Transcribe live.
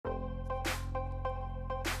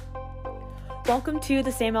Welcome to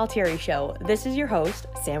the Sam Altieri Show. This is your host,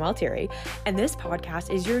 Sam Altieri, and this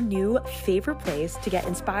podcast is your new favorite place to get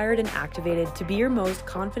inspired and activated to be your most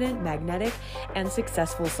confident, magnetic, and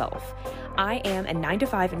successful self. I am a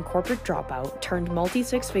 9-to-5 and corporate dropout turned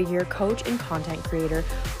multi-six-figure coach and content creator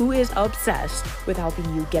who is obsessed with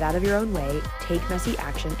helping you get out of your own way, take messy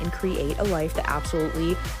action, and create a life that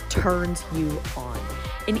absolutely turns you on.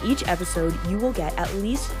 In each episode, you will get at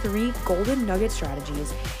least 3 golden nugget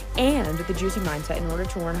strategies and the juicy mindset in order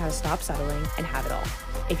to learn how to stop settling and have it all.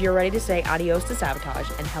 If you're ready to say adios to sabotage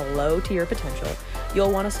and hello to your potential,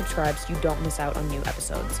 you'll want to subscribe so you don't miss out on new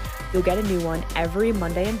episodes. You'll get a new one every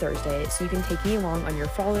Monday and Thursday so you can take me along on your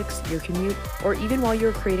frolics, your commute, or even while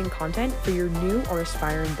you're creating content for your new or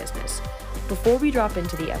aspiring business. Before we drop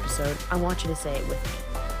into the episode, I want you to say it with me.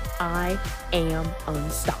 I am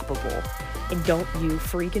unstoppable. And don't you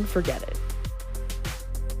freaking forget it.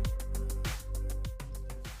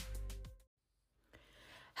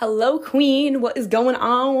 Hello, Queen. What is going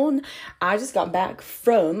on? I just got back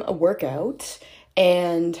from a workout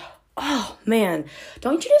and oh man,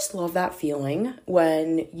 don't you just love that feeling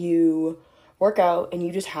when you work out and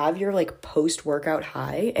you just have your like post-workout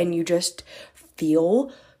high and you just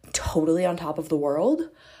feel totally on top of the world?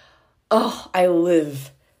 Oh, I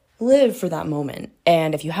live for that moment.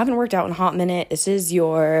 And if you haven't worked out in a hot minute, this is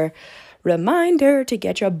your reminder to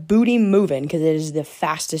get your booty moving because it is the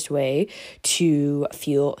fastest way to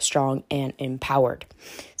feel strong and empowered.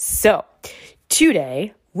 So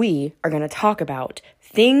today we are going to talk about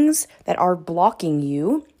things that are blocking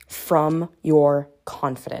you from your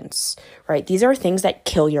confidence, right? These are things that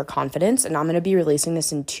kill your confidence, and I'm going to be releasing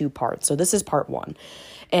this in 2 parts. So this is part 1.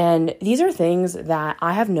 And these are things that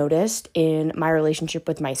I have noticed in my relationship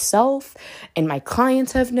with myself and my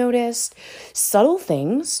clients have noticed. Subtle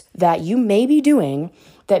things that you may be doing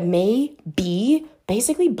that may be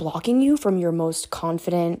basically blocking you from your most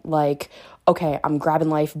confident, like, okay, I'm grabbing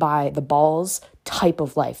life by the balls type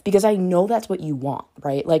of life, because I know that's what you want,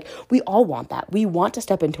 right? Like we all want that. We want to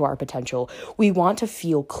step into our potential. We want to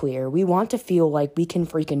feel clear. We want to feel like we can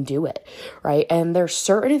freaking do it, right? And there's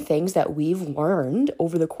certain things that we've learned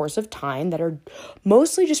over the course of time that are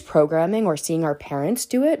mostly just programming or seeing our parents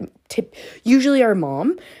do it, usually our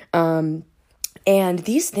mom. And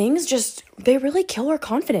these things they really kill our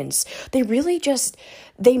confidence. They make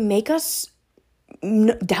us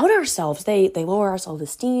doubt ourselves. They lower our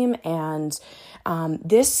self-esteem, and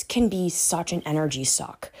this can be such an energy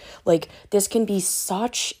suck. Like this can be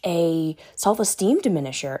such a self-esteem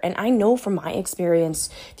diminisher. And I know from my experience,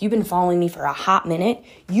 if you've been following me for a hot minute,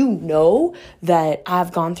 you know that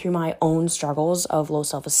I've gone through my own struggles of low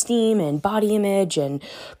self-esteem and body image and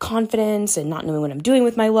confidence and not knowing what I'm doing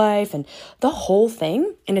with my life and the whole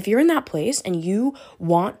thing. And if you're in that place and you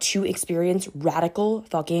want to experience radical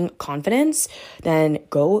fucking confidence, then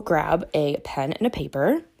go grab a pen and a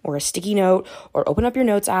paper or a sticky note or open up your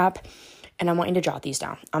notes app, and I want you to jot these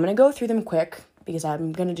down. I'm going to go through them quick because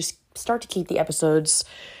I'm going to just start to keep the episodes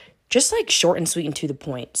just like short and sweet and to the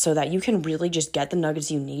point so that you can really just get the nuggets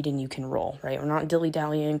you need and you can roll, right? We're not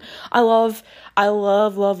dilly-dallying. I love a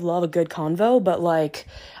good convo, but like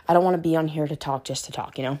I don't want to be on here to talk just to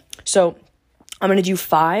talk, you know? So I'm going to do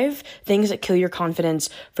 5 things that kill your confidence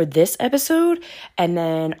for this episode, and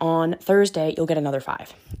then on Thursday, you'll get another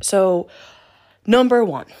 5. So number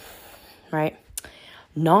 1, right?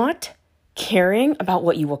 Not caring about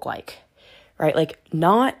what you look like, right? Like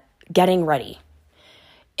not getting ready.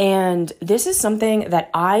 And this is something that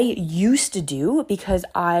I used to do because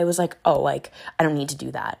I was like, oh, like I don't need to do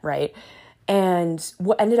that, right? And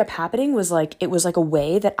what ended up happening was like, it was like a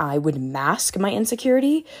way that I would mask my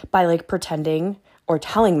insecurity by like pretending or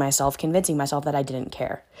telling myself, convincing myself that I didn't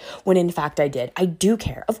care. When in fact I did. I do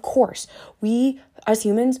care. Of course, we as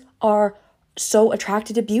humans are so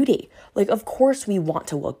attracted to beauty. Like, of course we want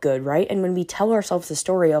to look good, right? And when we tell ourselves the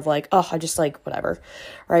story of like, oh, I just like whatever,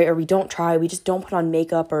 right? Or we don't try, we just don't put on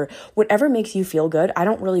makeup or whatever makes you feel good. I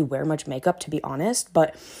don't really wear much makeup, to be honest,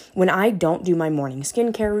 but when I don't do my morning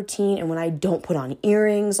skincare routine and when I don't put on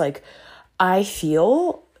earrings, like I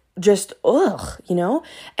feel just you know,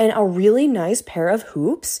 and a really nice pair of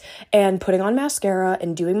hoops and putting on mascara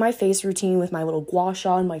and doing my face routine with my little gua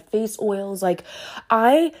sha and my face oils, like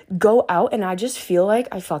I go out and I just feel like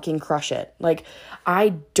I fucking crush it. Like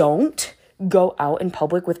I don't go out in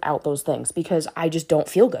public without those things because I just don't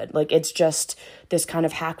feel good. Like it's just this kind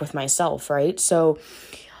of hack with myself, right? So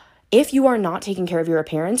if you are not taking care of your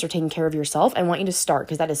appearance or taking care of yourself, I want you to start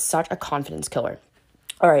because that is such a confidence killer.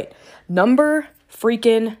 All right, number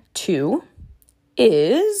freaking 2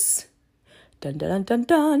 is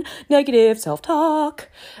negative self-talk.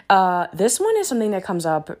 This one is something that comes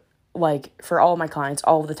up like for all my clients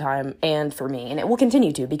all the time and for me, and it will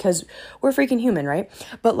continue to because we're freaking human, right?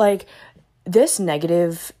 But like this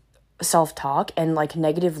negative self-talk and like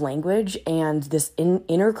negative language and this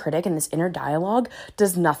inner critic and this inner dialogue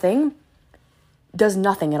does nothing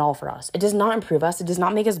at all for us. It does not improve us. It does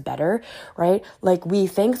not make us better, right? Like we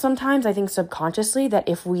think sometimes, I think subconsciously, that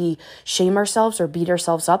if we shame ourselves or beat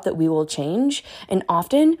ourselves up that we will change. And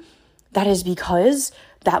often that is because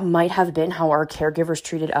that might have been how our caregivers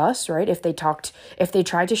treated us, right? If they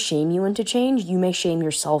tried to shame you into change, you may shame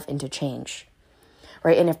yourself into change.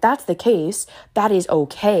 Right? And if that's the case, that is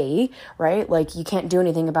okay, right? Like you can't do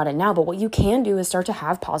anything about it now, but what you can do is start to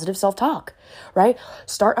have positive self-talk, right?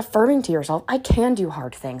 Start affirming to yourself, I can do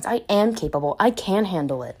hard things. I am capable. I can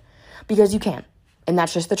handle it because you can. And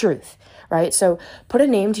that's just the truth, right? So put a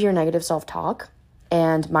name to your negative self-talk,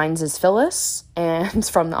 and mine's is Phyllis, and it's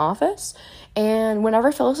from The Office. And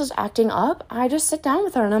whenever Phyllis is acting up, I just sit down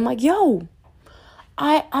with her and I'm like, yo,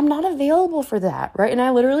 I'm not available for that, right? And I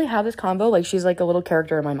literally have this combo, like she's like a little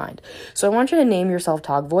character in my mind. So I want you to name your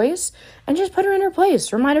self-talk voice and just put her in her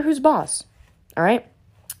place. Remind her who's boss, all right?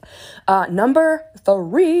 Number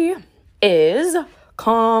 3 is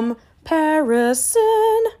comparison.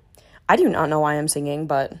 I do not know why I'm singing,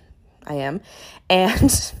 but I am.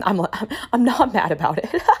 And I'm not mad about it.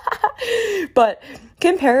 But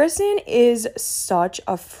comparison is such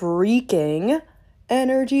a freaking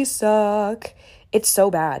energy suck. It's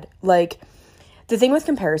so bad. Like, the thing with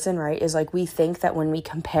comparison, right, is like we think that when we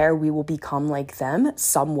compare, we will become like them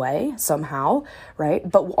some way, somehow, right?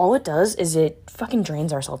 But all it does is it fucking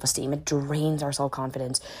drains our self-esteem. It drains our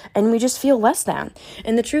self-confidence. And we just feel less than.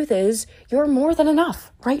 And the truth is, you're more than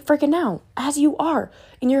enough right freaking now, as you are,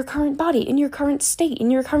 in your current body, in your current state,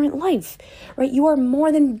 in your current life, right? You are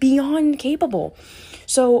more than beyond capable.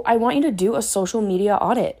 So I want you to do a social media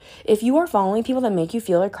audit. If you are following people that make you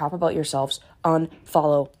feel like crap about yourselves,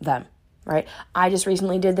 unfollow them, right? I just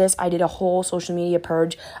recently did this. I did a whole social media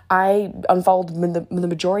purge. I unfollowed the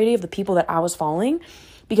majority of the people that I was following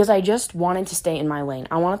because I just wanted to stay in my lane.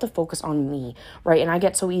 I wanted to focus on me, right? And I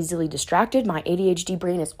get so easily distracted. My ADHD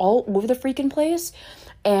brain is all over the freaking place.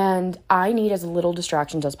 And I need as little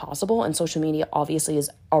distractions as possible. And social media obviously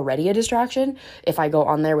is already a distraction if I go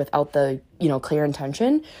on there without the, clear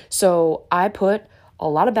intention. So I put a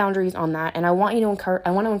lot of boundaries on that. And I want to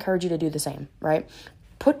encourage you to do the same, right?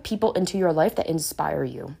 Put people into your life that inspire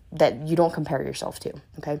you, that you don't compare yourself to,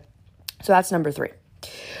 okay? So that's number 3.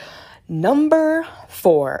 Number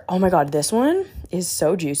 4. Oh my God, this one is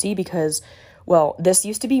so juicy because, well, this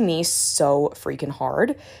used to be me so freaking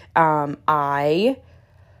hard. I'm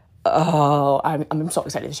so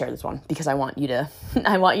excited to share this one because I want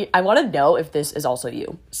to know if this is also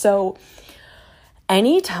you. So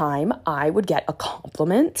anytime I would get a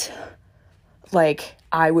compliment, like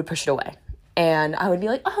I would push it away and I would be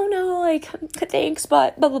like, oh no, like thanks,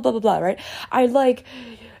 but blah, blah, blah, blah, blah, right? I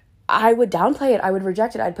would downplay it. I would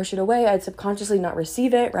reject it. I'd push it away. I'd subconsciously not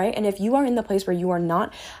receive it, right? And if you are in the place where you are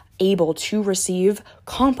not able to receive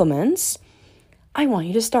compliments, I want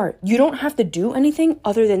you to start. You don't have to do anything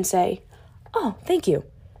other than say, oh, thank you.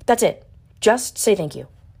 That's it. Just say thank you.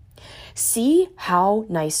 See how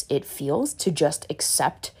nice it feels to just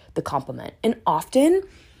accept the compliment. And often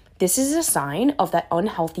this is a sign of that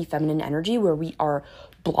unhealthy feminine energy where we are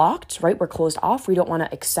blocked, right? We're closed off. We don't want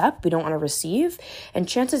to accept. We don't want to receive. And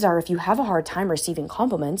chances are, if you have a hard time receiving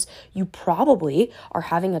compliments, you probably are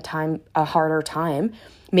having a harder time,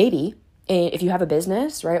 maybe, if you have a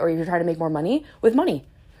business, right? Or you're trying to make more money with money,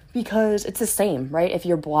 because it's the same, right? If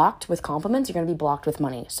you're blocked with compliments, you're going to be blocked with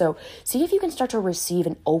money. So see if you can start to receive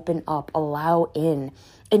and open up, allow in,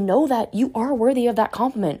 and know that you are worthy of that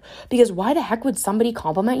compliment. Because why the heck would somebody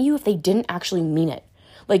compliment you if they didn't actually mean it?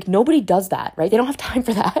 Like, nobody does that, right? They don't have time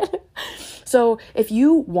for that. So if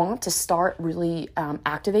you want to start really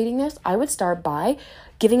activating this, I would start by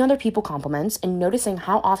giving other people compliments and noticing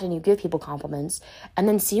how often you give people compliments, and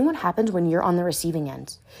then seeing what happens when you're on the receiving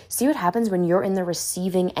end. See what happens when you're in the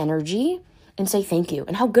receiving energy and say thank you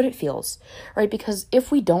and how good it feels, right? Because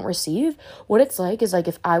if we don't receive, what it's like is like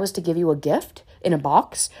if I was to give you a gift in a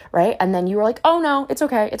box, right? And then you were like, oh no, it's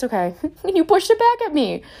okay. And you pushed it back at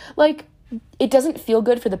me. Like, it doesn't feel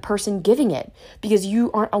good for the person giving it because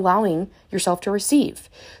you aren't allowing yourself to receive.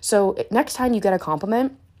 So next time you get a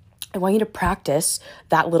compliment, I want you to practice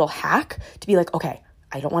that little hack to be like, okay,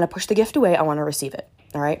 I don't want to push the gift away. I want to receive it.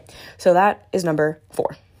 All right. So that is number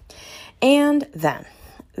 4. And then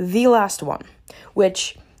the last one,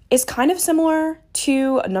 which is kind of similar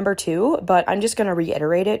to number 2, but I'm just going to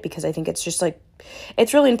reiterate it because I think it's just like,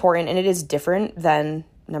 it's really important and it is different than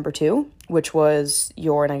number 2, which was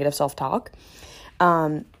your negative self-talk.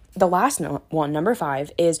 the last one, number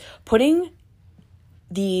 5, is putting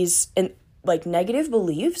these negative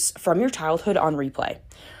beliefs from your childhood on replay.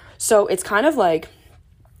 So it's kind of like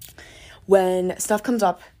when stuff comes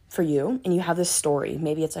up for you and you have this story,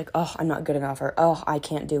 maybe it's like, oh, I'm not good enough, or oh, I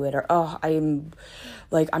can't do it, or oh, I'm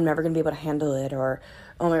never gonna be able to handle it, or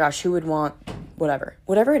oh my gosh, who would want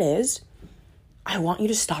whatever it is. I want you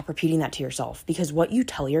to stop repeating that to yourself, because what you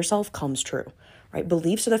tell yourself comes true, right?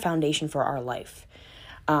 Beliefs are the foundation for our life.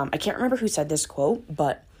 I can't remember who said this quote,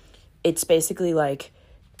 but it's basically like,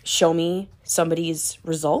 show me somebody's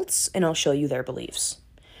results and I'll show you their beliefs,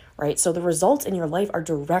 right? So the results in your life are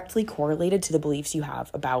directly correlated to the beliefs you have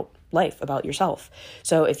about life, about yourself.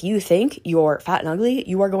 So if you think you're fat and ugly,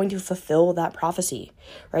 you are going to fulfill that prophecy,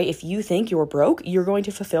 right? If you think you're broke, you're going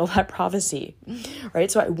to fulfill that prophecy, right?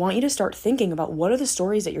 So I want you to start thinking about, what are the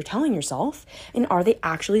stories that you're telling yourself, and are they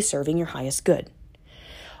actually serving your highest good?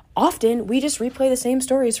 Often we just replay the same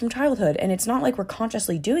stories from childhood, and it's not like we're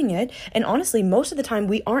consciously doing it. And honestly, most of the time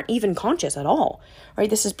we aren't even conscious at all, right?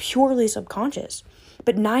 This is purely subconscious.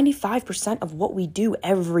 But 95% of what we do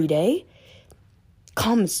every day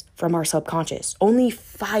comes from our subconscious. Only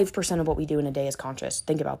 5% of what we do in a day is conscious.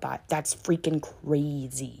 Think about that. That's freaking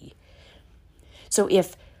crazy. So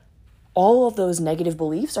if all of those negative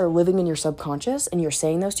beliefs are living in your subconscious and you're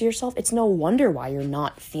saying those to yourself, it's no wonder why you're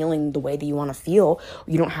not feeling the way that you want to feel.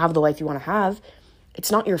 You don't have the life you want to have.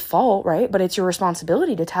 It's not your fault, right? But it's your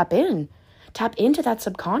responsibility to tap into that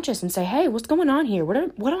subconscious and say, hey, what's going on here? What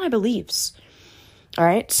are my beliefs? All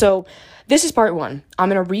right. So this is part 1. I'm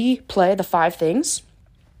going to replay the 5 things,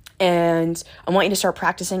 and I want you to start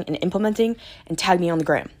practicing and implementing, and tag me on the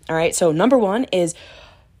gram. All right. So number 1 is,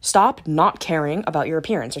 stop not caring about your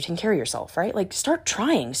appearance or taking care of yourself, right? Like, start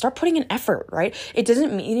trying, start putting in effort, right? It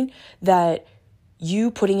doesn't mean that you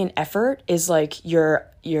putting in effort is like you're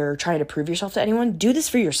trying to prove yourself to anyone. Do this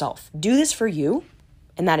for yourself. Do this for you,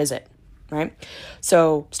 and that is it, right?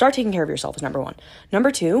 So start taking care of yourself is number 1. Number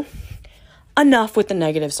 2, enough with the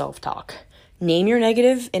negative self-talk. Name your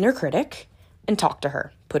negative inner critic and talk to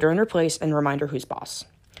her. Put her in her place and remind her who's boss.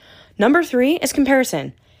 Number 3 is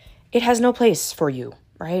comparison. It has no place for you.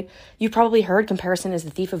 Right? You've probably heard comparison is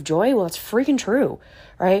the thief of joy. Well, it's freaking true,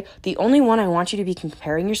 right? The only one I want you to be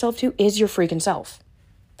comparing yourself to is your freaking self.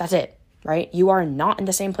 That's it, right? You are not in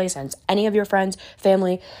the same place as any of your friends,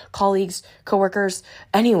 family, colleagues, coworkers,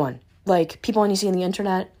 anyone. Like, people you see on the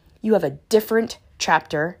internet. You have a different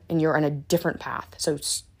chapter and you're on a different path. So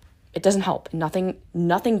it doesn't help. Nothing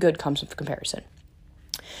good comes with comparison.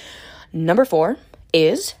 Number 4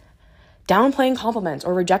 is downplaying compliments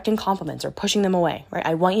or rejecting compliments or pushing them away, right?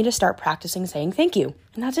 I want you to start practicing saying thank you.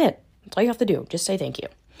 And that's it. That's all you have to do. Just say thank you.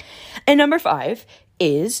 And number 5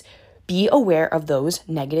 is be aware of those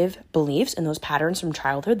negative beliefs and those patterns from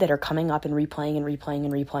childhood that are coming up and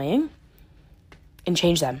replaying and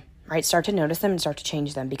change them, right? Start to notice them and start to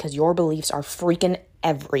change them, because your beliefs are freaking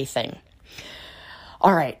everything.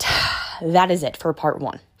 All right. That is it for part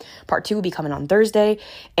 1. Part 2 will be coming on Thursday.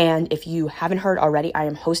 And if you haven't heard already, I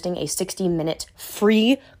am hosting a 60-minute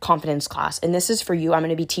free confidence class. And this is for you. I'm going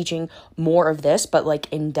to be teaching more of this, but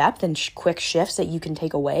like in depth and quick shifts that you can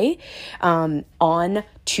take away on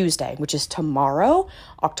Tuesday, which is tomorrow,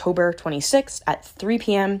 October 26th at 3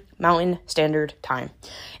 p.m. Mountain Standard Time.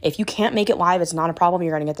 If you can't make it live, it's not a problem.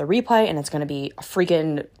 You're going to get the replay, and it's going to be a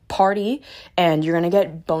freaking party, and you're going to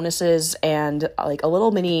get bonuses and like a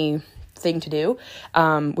little mini thing to do,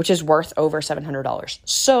 which is worth over $700.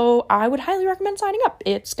 So I would highly recommend signing up.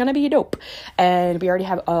 It's gonna be dope. And we already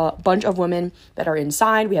have a bunch of women that are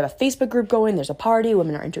inside. We have a Facebook group going. There's a party.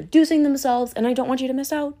 Women are introducing themselves, and I don't want you to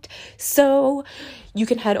miss out. So you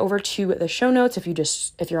can head over to the show notes. If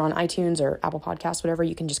you're on iTunes or Apple Podcasts, whatever,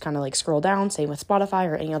 you can just kind of like scroll down, same with Spotify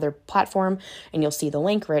or any other platform, and you'll see the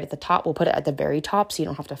link right at the top. We'll put it at the very top so you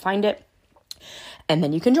don't have to find it. And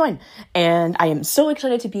then you can join. And I am so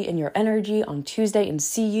excited to be in your energy on Tuesday and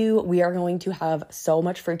see you. We are going to have so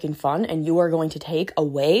much freaking fun, and you are going to take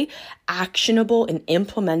away actionable and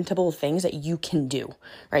implementable things that you can do,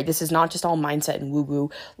 right? This is not just all mindset and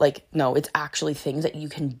woo-woo. Like, no, it's actually things that you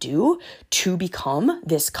can do to become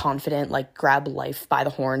this confident, like grab life by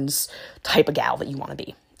the horns type of gal that you want to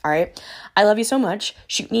be. All right. I love you so much.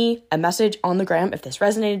 Shoot me a message on the gram if this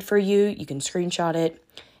resonated for you. You can screenshot it.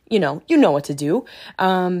 You know what to do.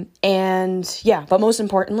 And yeah, but most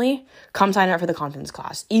importantly, come sign up for the confidence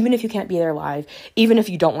class. Even if you can't be there live, even if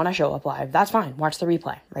you don't want to show up live, that's fine. Watch the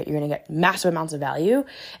replay, right? You're going to get massive amounts of value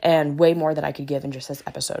and way more that I could give in just this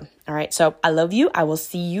episode. All right. So I love you. I will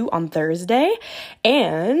see you on Thursday.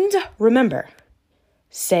 And remember,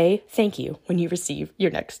 say thank you when you receive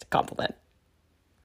your next compliment.